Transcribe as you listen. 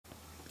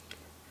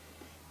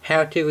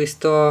how to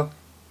restore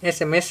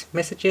SMS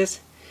messages,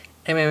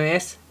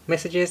 MMS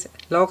messages,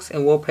 logs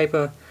and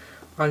wallpaper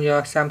on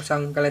your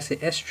Samsung Galaxy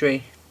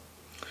S3.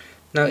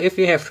 Now if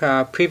you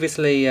have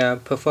previously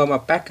performed a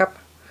backup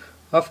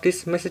of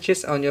these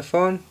messages on your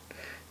phone,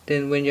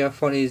 then when your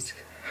phone is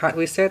hard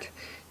reset,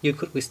 you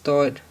could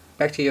restore it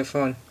back to your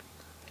phone.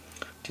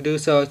 To do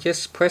so,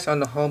 just press on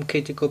the home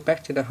key to go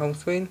back to the home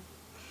screen,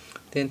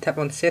 then tap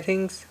on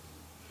settings,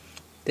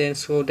 then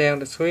scroll down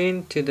the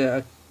screen to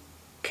the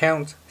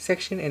account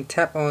section and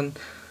tap on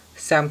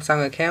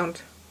Samsung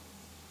account,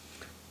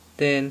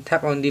 then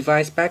tap on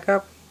device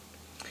backup.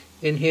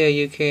 In here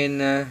you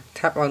can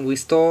tap on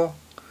restore.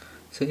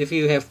 So if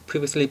you have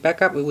previously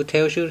backup, it will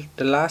tell you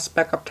the last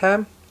backup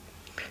time.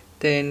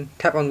 Then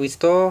tap on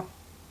restore.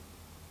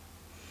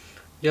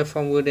 Your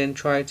phone will then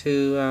try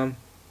to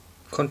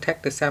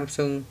contact the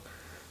Samsung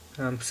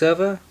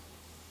server.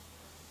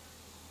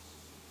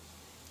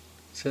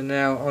 So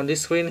now on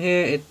this screen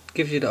here, it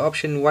gives you the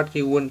option what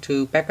you want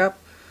to backup.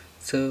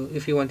 So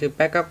if you want to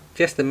backup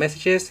just the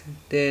messages,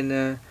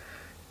 then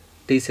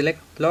deselect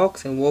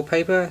logs and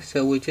wallpaper.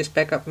 So we just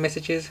backup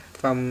messages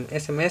from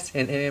SMS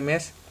and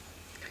MMS.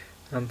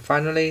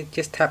 Finally,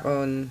 just tap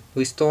on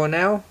restore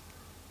now.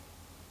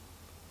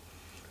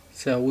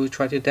 So we'll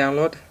try to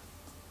download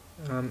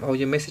all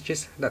your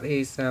messages that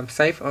is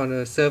saved on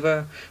the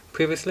server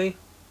previously.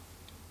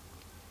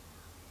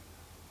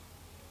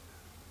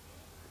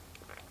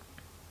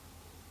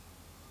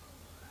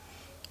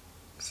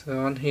 So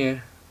on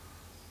here,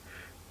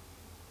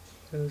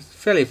 it's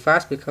fairly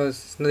fast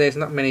because there's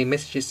not many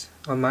messages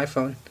on my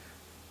phone.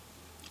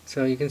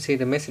 So you can see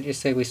the messages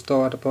say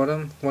restore at the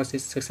bottom once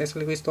it's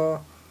successfully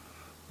restored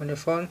on your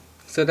phone.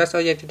 So that's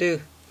all you have to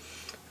do.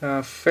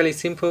 Fairly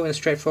simple and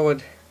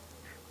straightforward.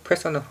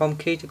 Press on the home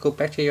key to go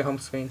back to your home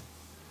screen.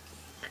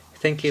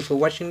 Thank you for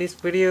watching this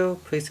video.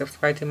 Please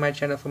subscribe to my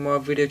channel for more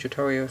video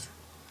tutorials.